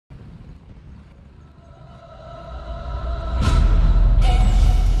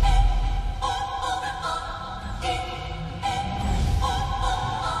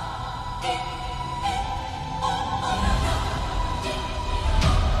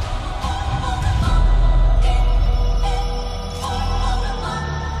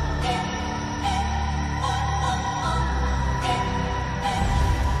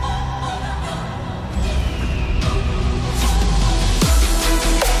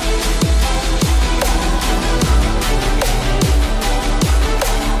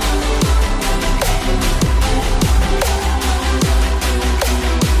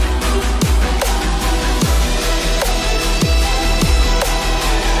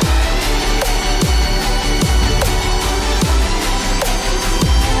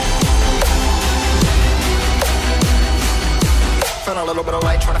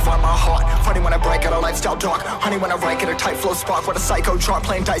out dark. Honey, when I write, get a tight flow spark. What a psycho chart,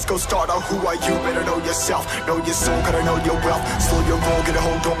 playing dice, go starter. Who are you? Better know yourself. Know your soul, gotta know your wealth. Slow your roll, get a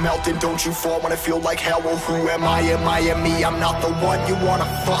hold, don't melt. And don't you fall when I feel like hell. Well, who am I? Am I and me? I'm not the one you wanna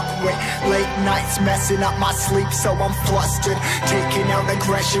fuck with. Late nights messing up my sleep, so I'm flustered. Taking out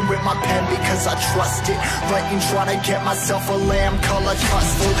aggression with my pen because I trust it. Writing, trying to get myself a lamb color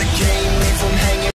trust for the game. Leave from hanging.